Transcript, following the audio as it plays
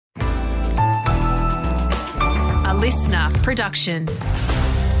listener production.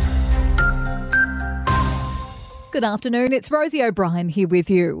 Good afternoon, it's Rosie O'Brien here with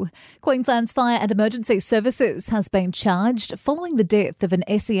you. Queensland's Fire and Emergency Services has been charged following the death of an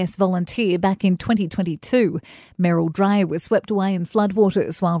SES volunteer back in 2022. Meryl Dray was swept away in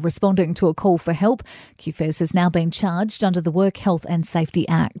floodwaters while responding to a call for help. QFES has now been charged under the Work Health and Safety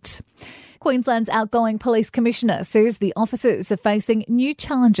Act. Queensland's outgoing Police Commissioner says the officers are facing new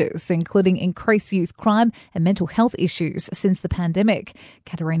challenges, including increased youth crime and mental health issues since the pandemic.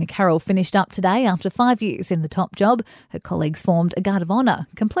 Katarina Carroll finished up today after 5 years in the top job. Her colleagues formed a Guard of Honour,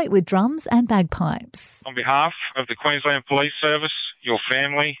 complete with drums and bagpipes. On behalf of the Queensland Police Service, your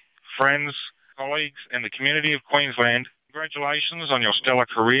family, friends, colleagues and the community of Queensland, congratulations on your stellar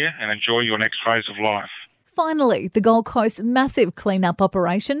career and enjoy your next phase of life. Finally, the Gold Coast's massive clean-up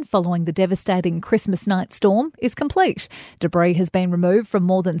operation following the devastating Christmas night storm is complete. Debris has been removed from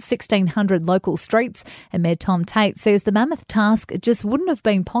more than 1,600 local streets, and Mayor Tom Tate says the mammoth task just wouldn't have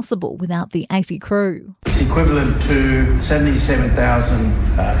been possible without the 80 crew. It's equivalent to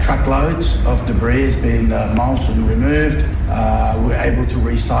 77,000 truckloads of debris has been mulched and removed. We're able to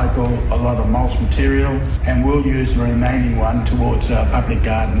recycle a lot of mulch material, and we'll use the remaining one towards public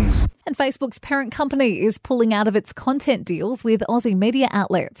gardens. And Facebook's parent company is pulling out of its content deals with Aussie media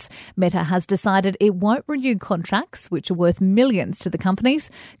outlets. Meta has decided it won't renew contracts, which are worth millions to the companies,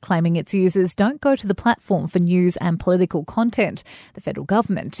 claiming its users don't go to the platform for news and political content. The federal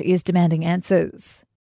government is demanding answers.